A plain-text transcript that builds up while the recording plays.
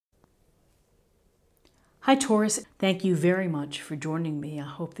Hi Taurus, thank you very much for joining me. I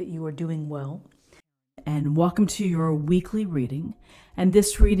hope that you are doing well. And welcome to your weekly reading. And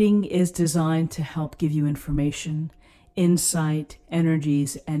this reading is designed to help give you information, insight,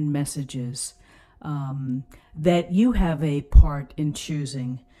 energies, and messages that you have a part in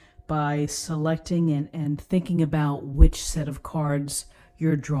choosing by selecting and thinking about which set of cards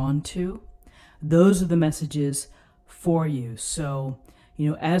you're drawn to. Those are the messages for you. So,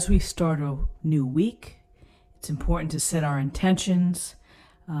 as we start a new week, it's important to set our intentions,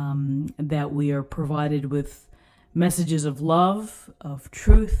 that we are provided with messages of love, of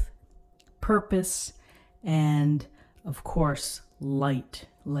truth, purpose, and of course, light,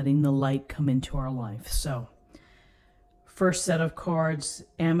 letting the light come into our life. So, first set of cards,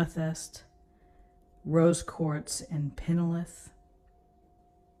 amethyst, rose quartz, and pinolith.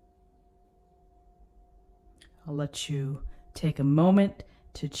 I'll let you take a moment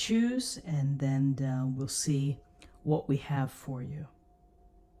to choose, and then we'll see what we have for you.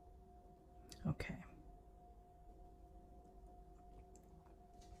 Okay.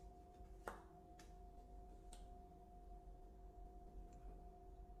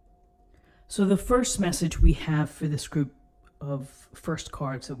 So the first message we have for this group of first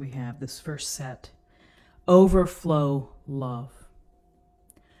cards that we have, this first set, overflow love.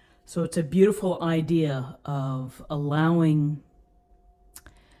 So it's a beautiful idea of allowing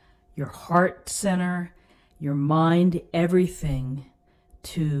your heart center, your mind, everything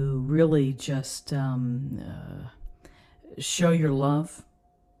to really just show your love,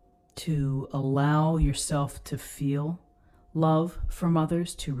 to allow yourself to feel love from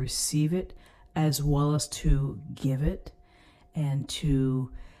others, to receive it as well as to give it, and to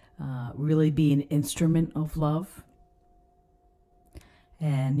really be an instrument of love.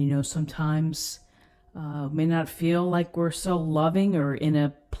 And sometimes may not feel like we're so loving or in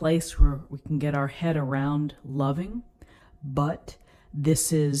a place where we can get our head around loving, but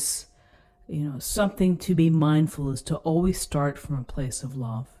this is something to be mindful, is to always start from a place of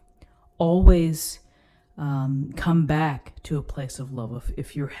love. Always come back to a place of love.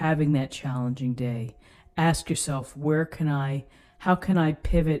 If you're having that challenging day, ask yourself, how can I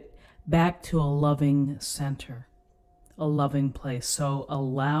pivot back to a loving center, a loving place? So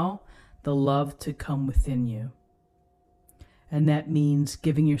allow the love to come within you. And that means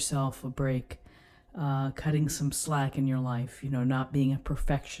giving yourself a break, cutting some slack in your life, not being a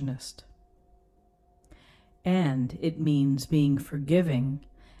perfectionist. And it means being forgiving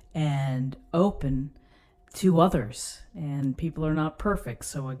and open to others. And people are not perfect.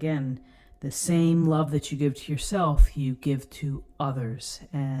 So again, the same love that you give to yourself, you give to others.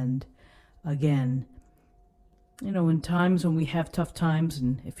 And again, in times when we have tough times,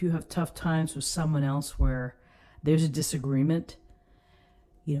 and if you have tough times with someone else where there's a disagreement,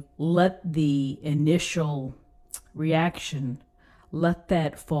 let the initial reaction, let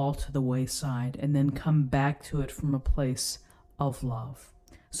that fall to the wayside, and then come back to it from a place of love.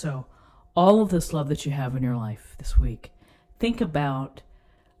 So all of this love that you have in your life this week, think about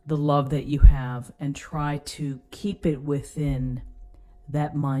the love that you have and try to keep it within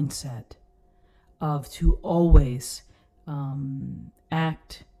that mindset of to always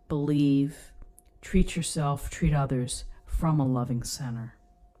act, believe, treat yourself, treat others from a loving center.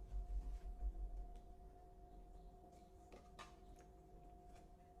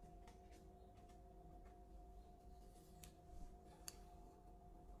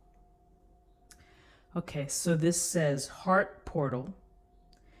 Okay, so this says heart portal,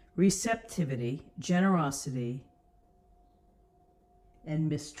 receptivity, generosity, and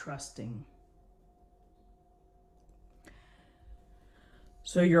mistrusting.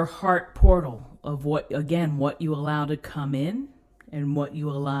 So your heart portal of what you allow to come in and what you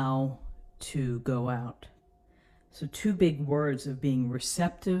allow to go out. So two big words of being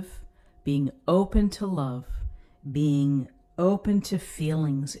receptive, being open to love, being open to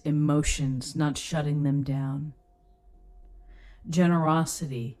feelings, emotions, not shutting them down.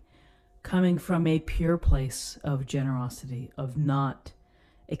 Generosity, coming from a pure place of generosity, of not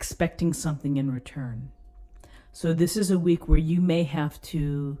expecting something in return. So this is a week where you may have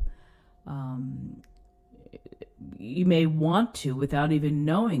to, you may want to, without even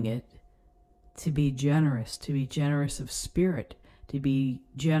knowing it, to be generous of spirit, to be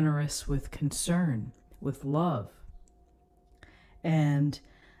generous with concern, with love. And,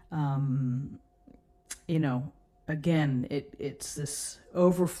 again, it's this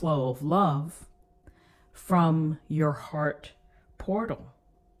overflow of love from your heart portal.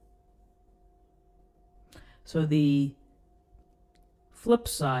 So the flip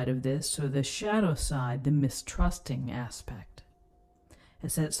side of this, or the shadow side, the mistrusting aspect.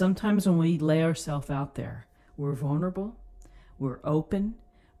 is that sometimes when we lay ourselves out there, we're vulnerable, we're open,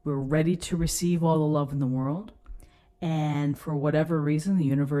 we're ready to receive all the love in the world. And for whatever reason, the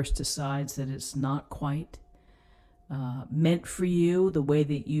universe decides that it's not quite meant for you the way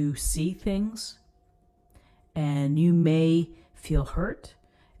that you see things. And you may feel hurt,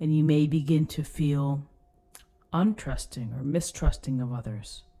 and you may begin to feel untrusting or mistrusting of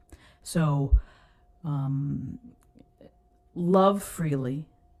others. So, love freely,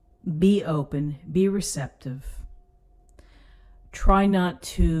 be open, be receptive. Try not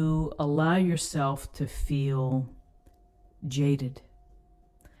to allow yourself to feel jaded.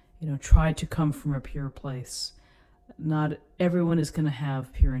 Try to come from a pure place. Not everyone is going to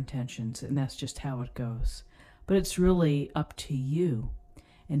have pure intentions, and that's just how it goes. But it's really up to you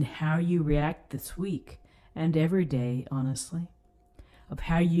and how you react this week and every day, honestly, of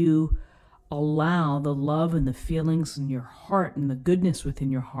how you allow the love and the feelings in your heart and the goodness within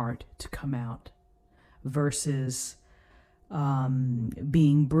your heart to come out versus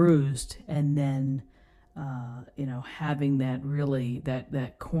being bruised and then, having that really,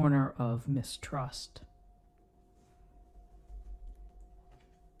 that corner of mistrust.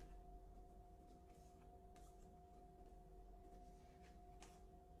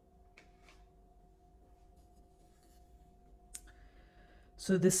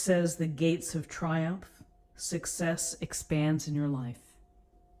 So this says the gates of triumph, success expands in your life.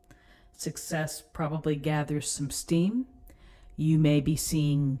 Success probably gathers some steam. You may be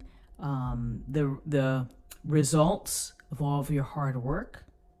seeing the results of all of your hard work.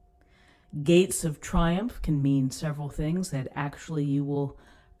 Gates of triumph can mean several things, that actually you will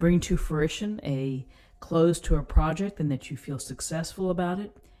bring to fruition a close to a project and that you feel successful about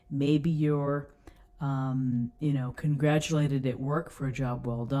it. Maybe you're congratulated at work for a job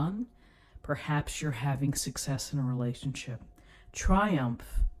well done. Perhaps you're having success in a relationship.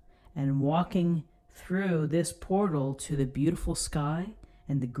 Triumph and walking through this portal to the beautiful sky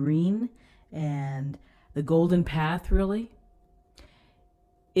and the green and the golden path really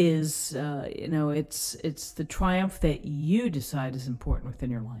is, it's the triumph that you decide is important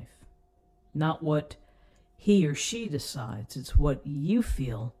within your life. Not what he or she decides. It's what you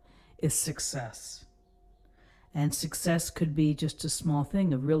feel is success. And success could be just a small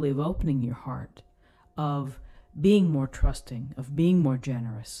thing of opening your heart, of being more trusting, of being more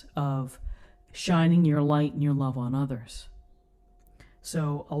generous, of shining your light and your love on others.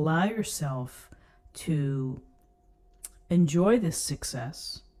 So allow yourself to enjoy this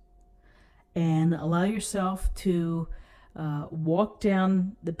success and allow yourself to walk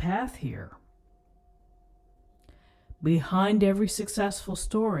down the path here. Behind every successful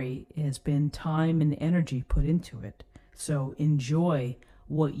story has been time and energy put into it. So enjoy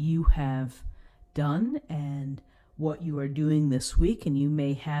what you have done and what you are doing this week, and you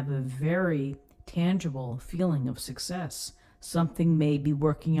may have a very tangible feeling of success. Something may be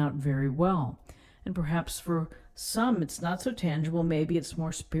working out very well. And perhaps for some it's not so tangible. Maybe it's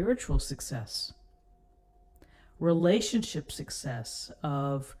more spiritual success. Relationship success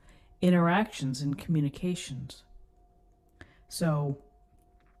of interactions and communications. So,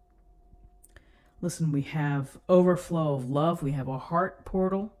 listen, we have overflow of love. We have a heart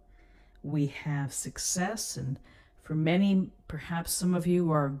portal. We have success. And for many, perhaps some of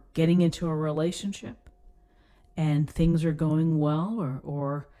you are getting into a relationship and things are going well,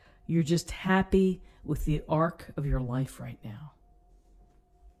 or you're just happy with the arc of your life right now.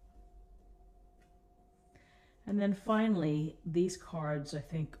 And then finally, these cards I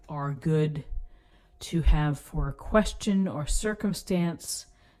think are good to have for a question or circumstance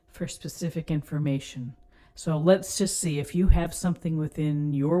for specific information. So let's just see if you have something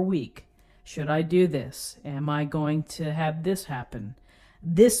within your week. Should I do this? Am I going to have this happen?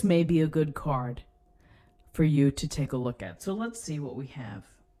 This may be a good card for you to take a look at. So let's see what we have.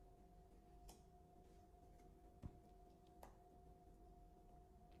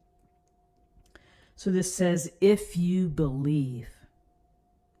 So this says, if you believe.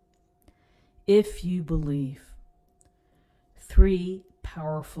 If you believe. 3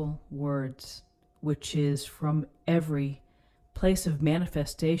 powerful words, which is from every place of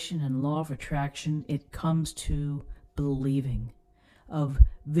manifestation and law of attraction, it comes to believing, of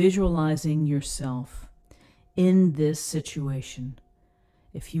visualizing yourself in this situation.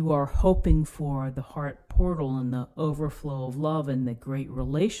 If you are hoping for the heart portal and the overflow of love and the great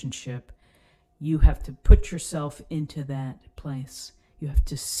relationship, you have to put yourself into that place. You have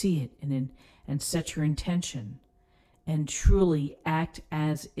to see it and set your intention and truly act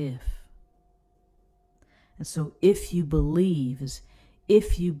as if. And so if you believe is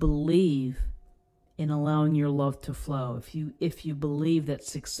if you believe in allowing your love to flow. If you believe that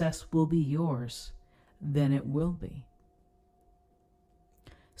success will be yours, then it will be.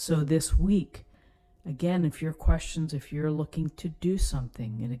 So this week, again, if you're looking to do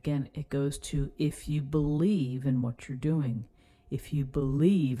something, and again, it goes to if you believe in what you're doing, if you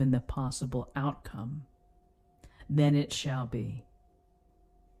believe in the possible outcome, then it shall be.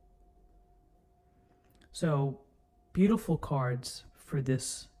 So, beautiful cards for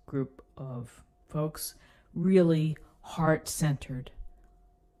this group of folks, really heart-centered,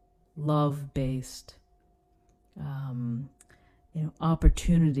 love-based,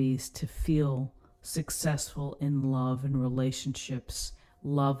 opportunities to feel successful in love and relationships,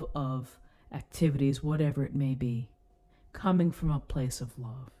 love of activities, whatever it may be, coming from a place of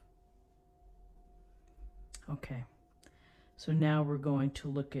love. Okay, so now we're going to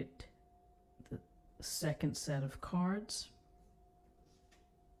look at the second set of cards.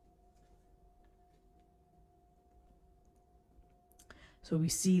 So we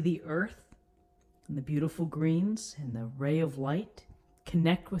see the earth and the beautiful greens and the ray of light.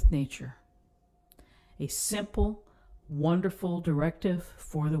 Connect with nature. A simple, wonderful directive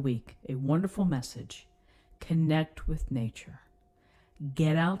for the week. A wonderful message. Connect with nature.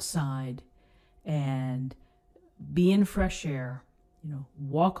 Get outside and be in fresh air.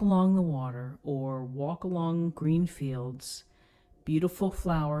 Walk along the water or walk along green fields. Beautiful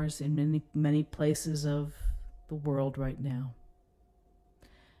flowers in many, many places of the world right now.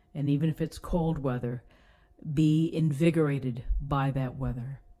 And even if it's cold weather, be invigorated by that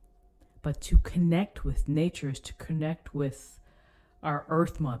weather. But to connect with nature is to connect with our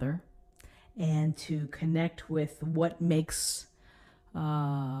Earth Mother and to connect with what makes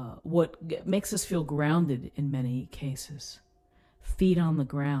us feel grounded in many cases. Feet on the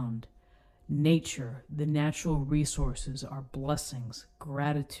ground, nature, the natural resources, our blessings,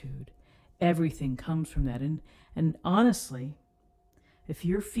 gratitude, everything comes from that. And honestly, if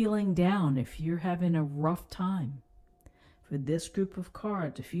you're feeling down, if you're having a rough time, for this group of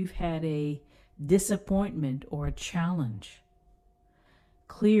cards, if you've had a disappointment or a challenge,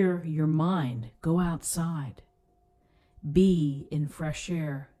 clear your mind, go outside, be in fresh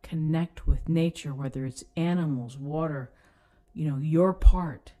air, connect with nature, whether it's animals, water, your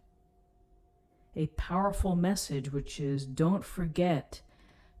part. A powerful message, which is don't forget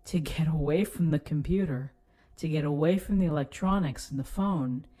to get away from the computer, to get away from the electronics and the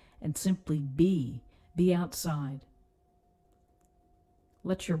phone, and simply be outside.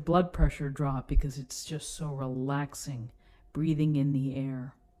 Let your blood pressure drop because it's just so relaxing, breathing in the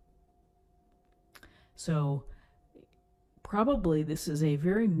air. So probably this is a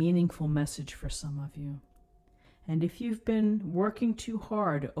very meaningful message for some of you. And if you've been working too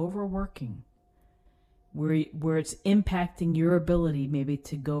hard, overworking, where it's impacting your ability maybe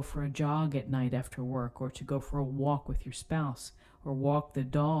to go for a jog at night after work, or to go for a walk with your spouse, or walk the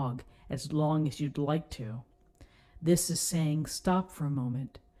dog as long as you'd like to, this is saying stop for a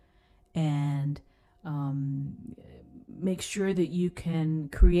moment and make sure that you can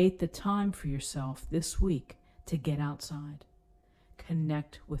create the time for yourself this week to get outside,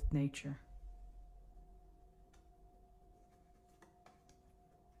 connect with nature.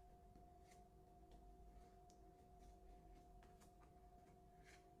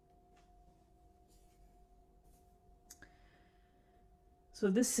 So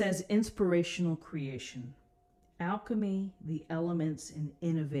this says inspirational creation, alchemy, the elements, and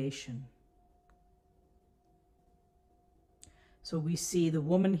innovation. So we see the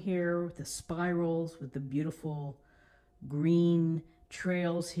woman here with the spirals, with the beautiful green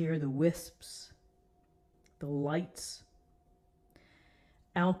trails here, the wisps, the lights.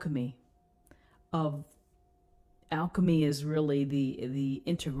 Alchemy is really the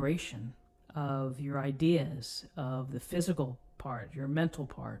integration of your ideas, of the physical part, your mental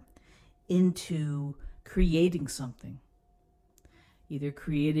part, into creating something. Either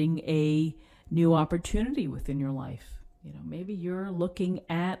creating a new opportunity within your life. Maybe you're looking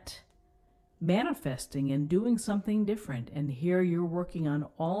at manifesting and doing something different, and here you're working on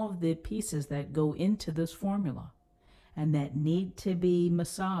all of the pieces that go into this formula and that need to be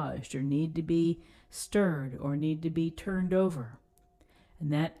massaged or need to be stirred or need to be turned over.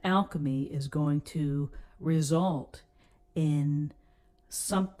 And that alchemy is going to result in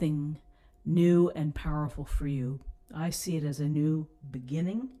something new and powerful for you. I see it as a new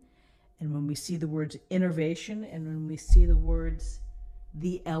beginning. And when we see the words innovation and when we see the words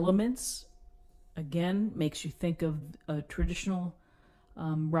the elements, again, makes you think of a traditional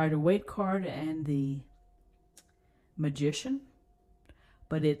Rider-Waite card and the Magician.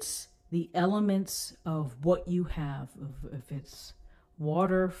 But it's the elements of what you have, if it's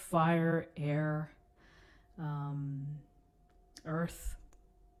water, fire, air, earth,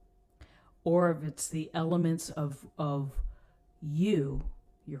 or if it's the elements of you,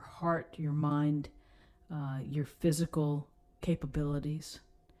 your heart, your mind, your physical capabilities.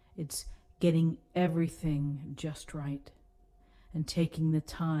 It's getting everything just right and taking the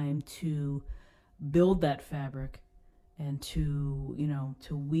time to build that fabric and to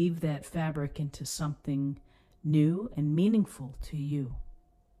weave that fabric into something new and meaningful to you.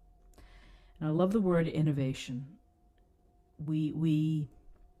 And I love the word innovation. We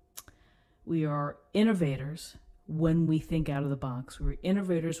are innovators when we think out of the box. We're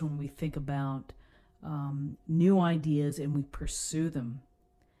innovators when we think about new ideas and we pursue them.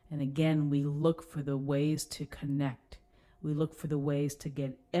 And again, we look for the ways to connect. We look for the ways to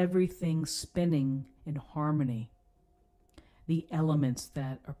get everything spinning in harmony. The elements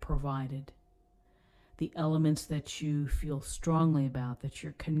that are provided, the elements that you feel strongly about, that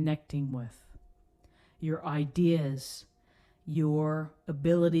you're connecting with, your ideas, your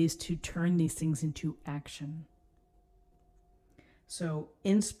abilities to turn these things into action. So,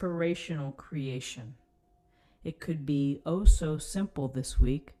 inspirational creation. It could be oh so simple this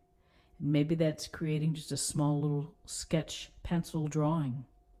week. Maybe that's creating just a small little sketch pencil drawing.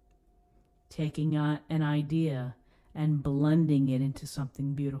 Taking an idea and blending it into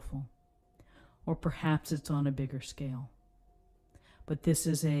something beautiful. Or perhaps it's on a bigger scale. But this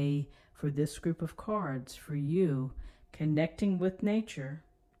is for this group of cards, for you, connecting with nature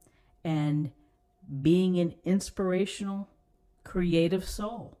and being an inspirational, creative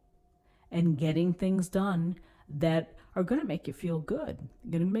soul and getting things done that are going to make you feel good,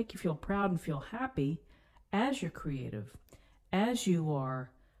 going to make you feel proud and feel happy as you're creative, as you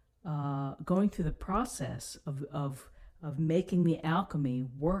are going through the process of making the alchemy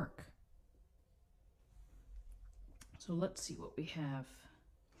work. So let's see what we have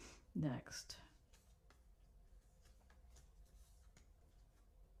next.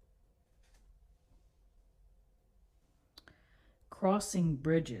 Crossing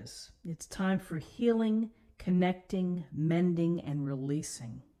bridges. It's time for healing, connecting, mending, and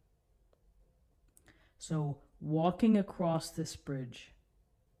releasing. So walking across this bridge,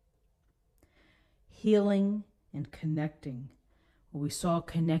 healing and connecting. Well, we saw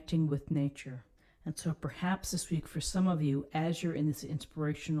connecting with nature. And so perhaps this week for some of you, as you're in this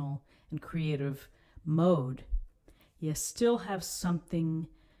inspirational and creative mode, you still have something,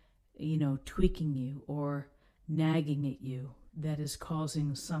 tweaking you or nagging at you that is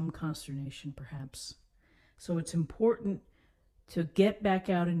causing some consternation perhaps. So it's important to get back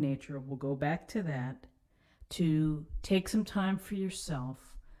out in nature. We'll go back to that, to take some time for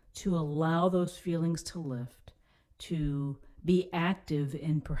yourself, to allow those feelings to lift, to be active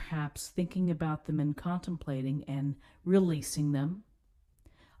in perhaps thinking about them and contemplating and releasing them.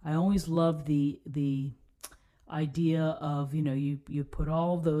 I always love the idea of, you put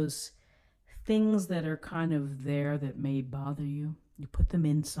all those things that are kind of there that may bother you, you put them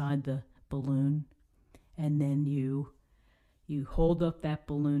inside the balloon, and then you hold up that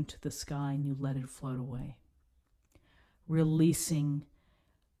balloon to the sky and you let it float away, releasing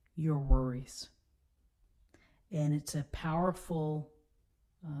your worries. And it's a powerful,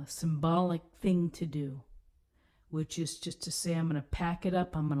 symbolic thing to do, which is just to say, I'm going to pack it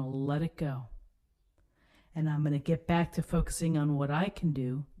up, I'm going to let it go. And I'm going to get back to focusing on what I can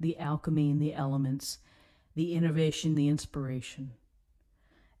do, the alchemy and the elements, the innovation, the inspiration.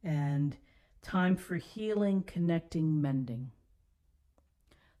 And time for healing, connecting, mending.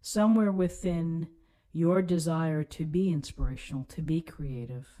 Somewhere within your desire to be inspirational, to be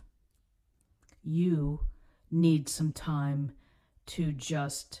creative, you need some time to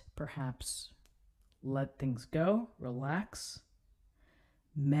just perhaps let things go, relax,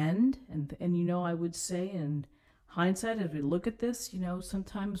 mend. And I would say in hindsight, as we look at this,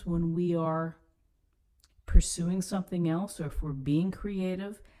 sometimes when we are pursuing something else, or if we're being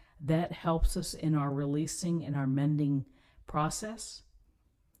creative, that helps us in our releasing and our mending process,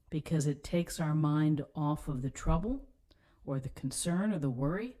 because it takes our mind off of the trouble or the concern or the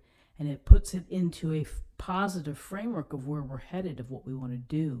worry, and it puts it into a positive framework of where we're headed, of what we want to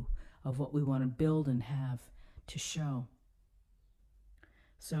do, of what we want to build and have to show.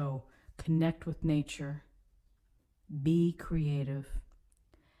 So connect with nature, be creative,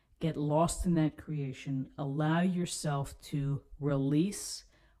 get lost in that creation, allow yourself to release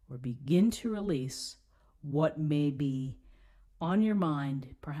or begin to release what may be on your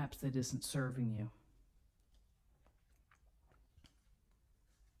mind, perhaps that isn't serving you.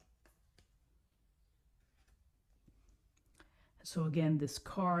 So again, these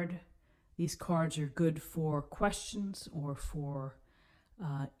cards are good for questions or for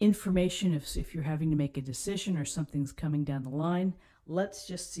information if you're having to make a decision or something's coming down the line. Let's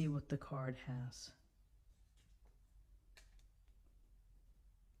just see what the card has.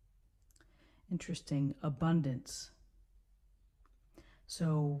 Interesting. Abundance.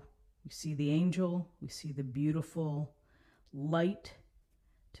 So we see the angel, we see the beautiful light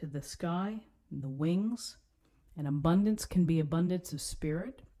to the sky and the wings. And abundance can be abundance of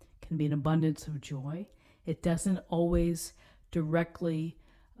spirit, can be an abundance of joy. It doesn't always directly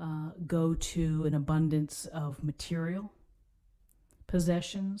go to an abundance of material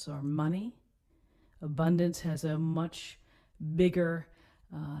possessions or money. Abundance has a much bigger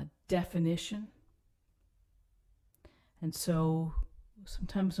definition. And so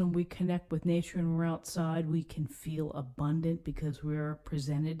sometimes when we connect with nature and we're outside, we can feel abundant because we're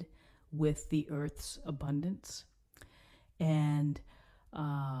presented with the earth's abundance. And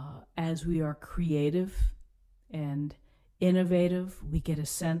as we are creative and innovative, we get a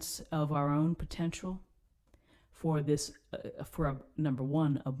sense of our own potential for this, number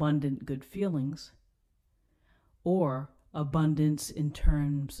one, abundant good feelings, or abundance in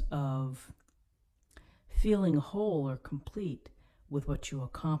terms of feeling whole or complete with what you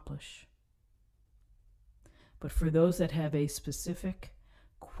accomplish. But for those that have a specific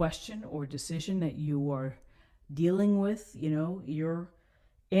question or decision that you are dealing with, your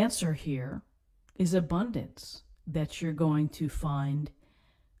answer here is abundance, that you're going to find.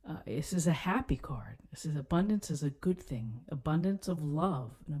 This is a happy card. This is abundance is a good thing. Abundance of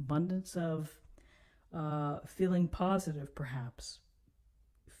love, an abundance of feeling positive, perhaps,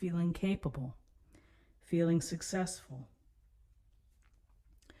 feeling capable, feeling successful.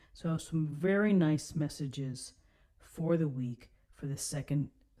 So some very nice messages for the week for the second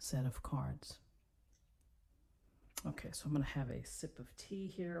set of cards. Okay, so I'm going to have a sip of tea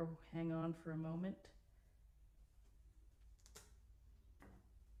here. Hang on for a moment.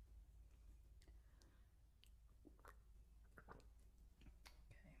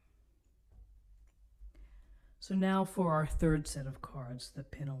 So now for our third set of cards, the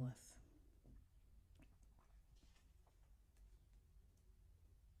Pinolith.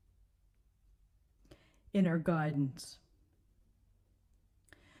 Inner guidance.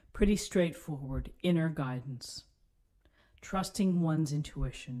 Pretty straightforward, inner guidance. Trusting one's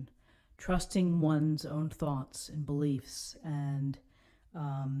intuition, trusting one's own thoughts and beliefs, and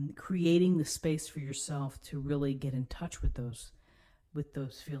creating the space for yourself to really get in touch with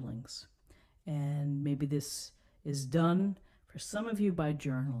those feelings. And maybe this is done for some of you by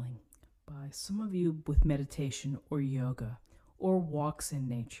journaling, by some of you with meditation or yoga, or walks in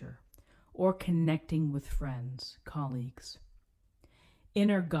nature, or connecting with friends, colleagues.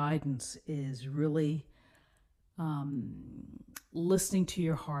 Inner guidance is really listening to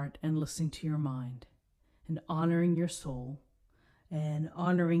your heart and listening to your mind, and honoring your soul, and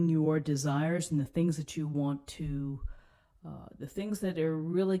honoring your desires and the things that you want to, the things that are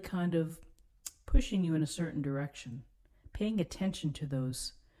really kind of pushing you in a certain direction. Paying attention to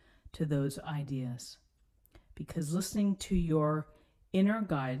those ideas, because listening to your inner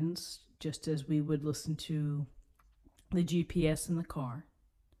guidance, just as we would listen to the GPS in the car,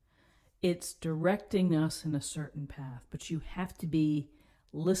 it's directing us in a certain path, but you have to be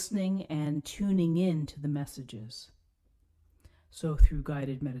listening and tuning in to the messages. So through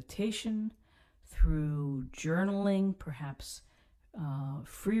guided meditation, through journaling, perhaps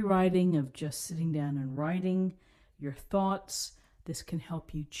free writing of just sitting down and writing your thoughts, this can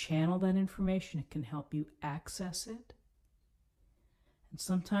help you channel that information. It can help you access it. And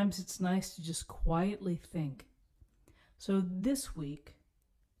sometimes it's nice to just quietly think. So this week,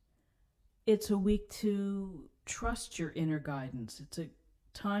 it's a week to trust your inner guidance. It's a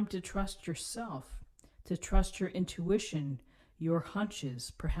time to trust yourself, to trust your intuition, your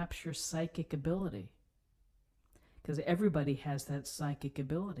hunches, perhaps your psychic ability. Because everybody has that psychic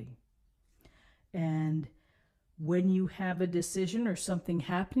ability. And when you have a decision or something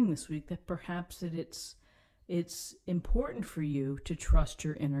happening this week, that perhaps it's important for you to trust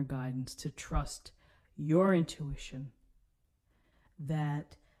your inner guidance, to trust your intuition.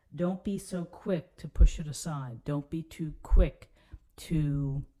 That don't be so quick to push it aside. Don't be too quick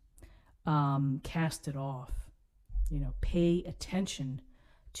to cast it off. Pay attention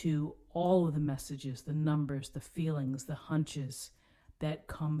to all of the messages, the numbers, the feelings, the hunches that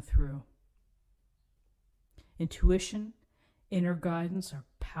come through. Intuition, inner guidance are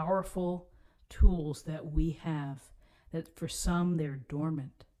powerful tools that we have, that for some they're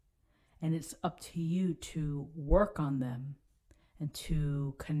dormant. And it's up to you to work on them and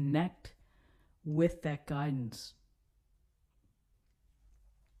to connect with that guidance.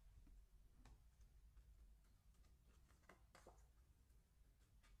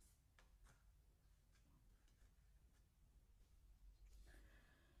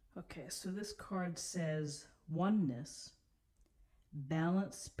 Okay, so this card says oneness,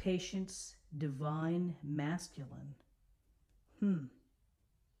 balance, patience, divine masculine.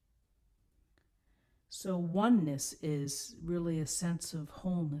 So oneness is really a sense of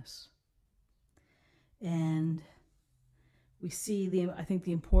wholeness. And we see I think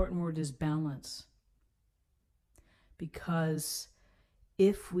the important word is balance. Because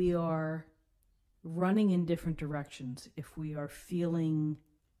if we are running in different directions, if we are feeling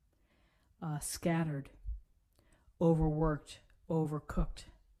scattered, overworked, overcooked,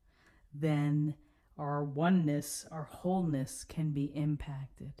 then our oneness, our wholeness can be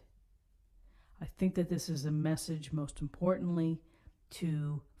impacted. I think that this is a message, most importantly,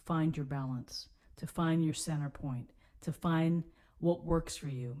 to find your balance, to find your center point, to find what works for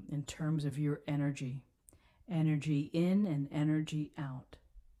you in terms of your energy in and energy out.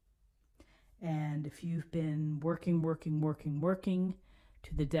 And if you've been working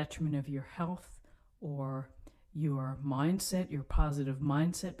to the detriment of your health or your mindset, your positive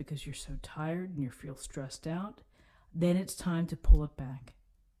mindset, because you're so tired and you feel stressed out, then it's time to pull it back.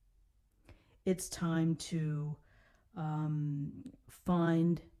 It's time to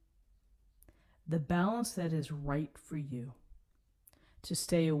find the balance that is right for you, to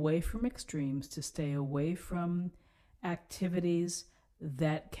stay away from extremes, to stay away from activities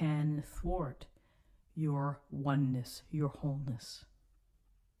that can thwart your oneness, your wholeness.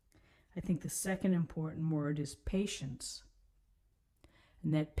 I think the second important word is patience.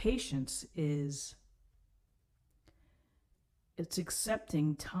 And that patience is, it's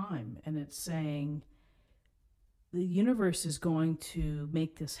accepting time, and it's saying the universe is going to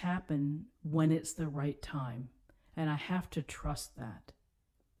make this happen when it's the right time. And I have to trust that.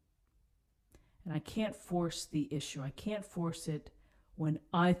 And I can't force the issue. I can't force it when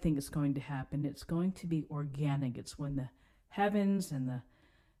I think it's going to happen. It's going to be organic. It's when the heavens and the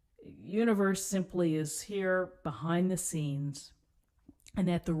universe simply is here behind the scenes, and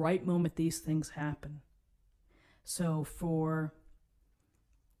at the right moment these things happen. So for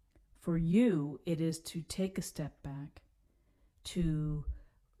you, it is to take a step back, to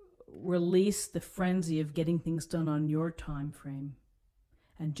release the frenzy of getting things done on your time frame,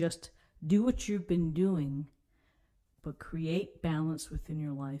 and just do what you've been doing, but create balance within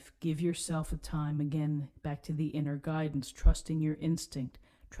your life. Give yourself a time, again, back to the inner guidance, trusting your instinct,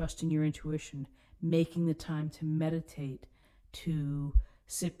 trusting your intuition, making the time to meditate, to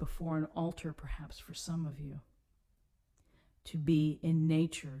sit before an altar perhaps for some of you, to be in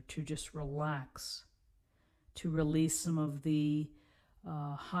nature, to just relax, to release some of the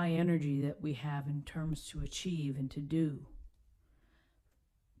high energy that we have in terms to achieve and to do.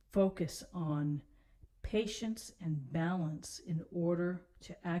 Focus on patience and balance in order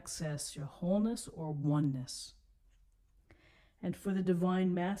to access your wholeness or oneness. And for the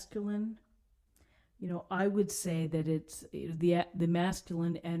divine masculine, I would say that it's the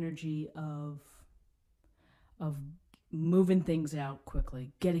masculine energy of moving things out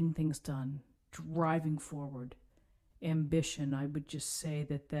quickly, getting things done, driving forward, ambition. I would just say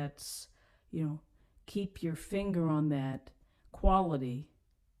that that's, keep your finger on that quality,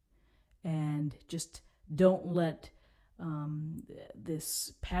 and just don't let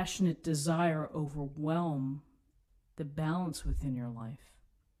this passionate desire overwhelm the balance within your life.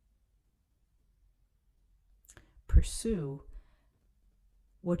 Pursue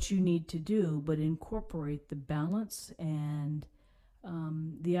what you need to do, but incorporate the balance and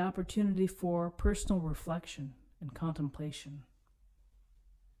the opportunity for personal reflection and contemplation.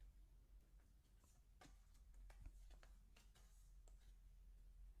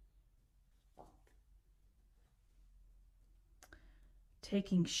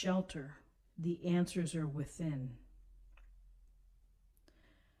 Taking shelter, the answers are within.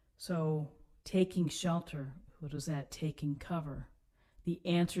 So taking shelter, what is that? Taking cover. The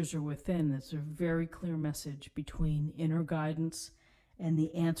answers are within. That's a very clear message between inner guidance and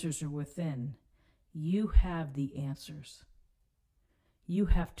the answers are within. You have the answers. You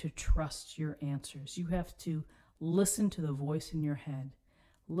have to trust your answers. You have to listen to the voice in your head.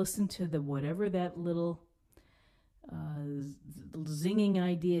 Listen to whatever that little zinging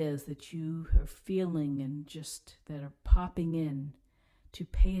ideas that you are feeling and just that are popping in, to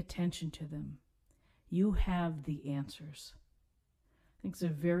pay attention to them. You have the answers. I think it's a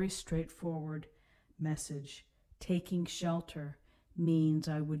very straightforward message. Taking shelter means,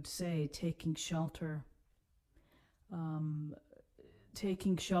 I would say, taking shelter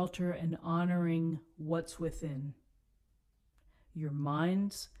and honoring what's within. Your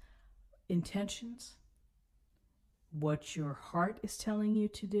mind's intentions, what your heart is telling you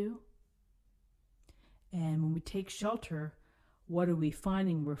to do. And when we take shelter, what are we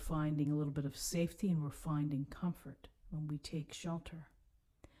finding? We're finding a little bit of safety, and we're finding comfort when we take shelter.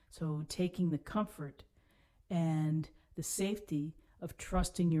 So taking the comfort and the safety of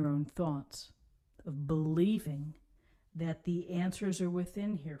trusting your own thoughts, of believing that the answers are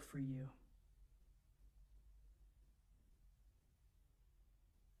within here for you.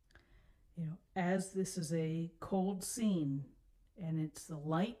 You know, as this is a cold scene, and it's the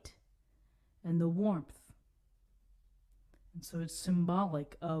light and the warmth. And so it's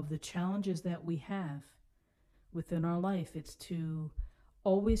symbolic of the challenges that we have within our life. It's to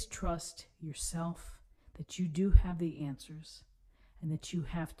always trust yourself, that you do have the answers, and that you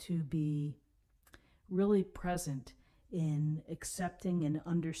have to be really present in accepting and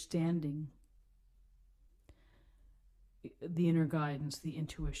understanding the inner guidance, the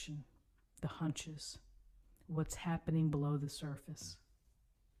intuition, the hunches, what's happening below the surface.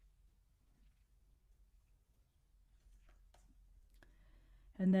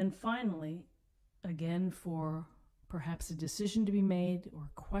 And then finally, again, for perhaps a decision to be made or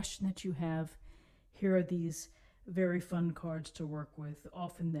a question that you have, here are these very fun cards to work with,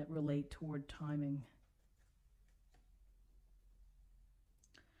 often that relate toward timing.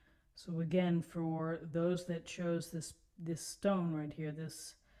 So again, for those that chose this stone right here,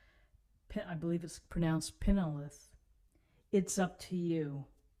 this, I believe it's pronounced pinolith, it's up to you.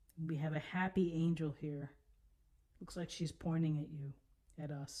 We have a happy angel here. Looks like she's pointing at you,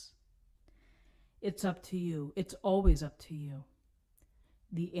 at us. It's up to you. It's always up to you.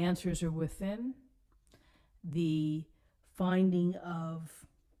 The answers are within. The finding of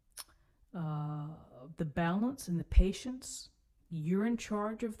the balance and the patience, you're in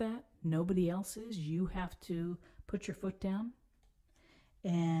charge of that. Nobody else is. You have to put your foot down.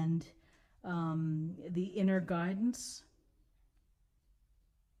 And the inner guidance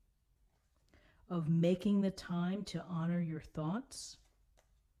of making the time to honor your thoughts.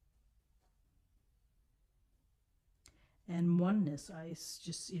 And oneness.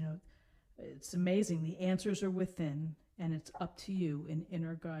 It's amazing. The answers are within, and it's up to you in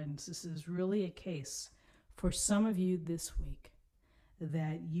inner guidance. This is really a case for some of you this week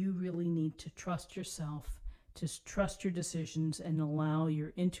that you really need to trust yourself, to trust your decisions, and allow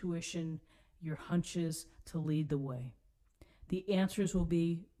your intuition, your hunches to lead the way. The answers will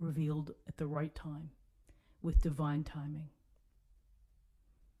be revealed at the right time with divine timing.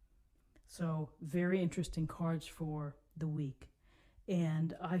 So, very interesting cards for the week.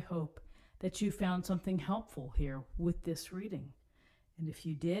 And I hope that you found something helpful here with this reading. And if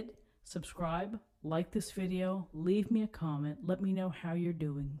you did, subscribe, like this video, leave me a comment, let me know how you're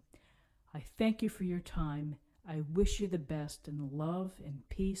doing. I thank you for your time. I wish you the best in love and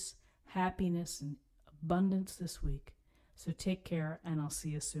peace, happiness and abundance this week. So take care, and I'll see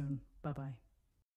you soon. Bye-bye.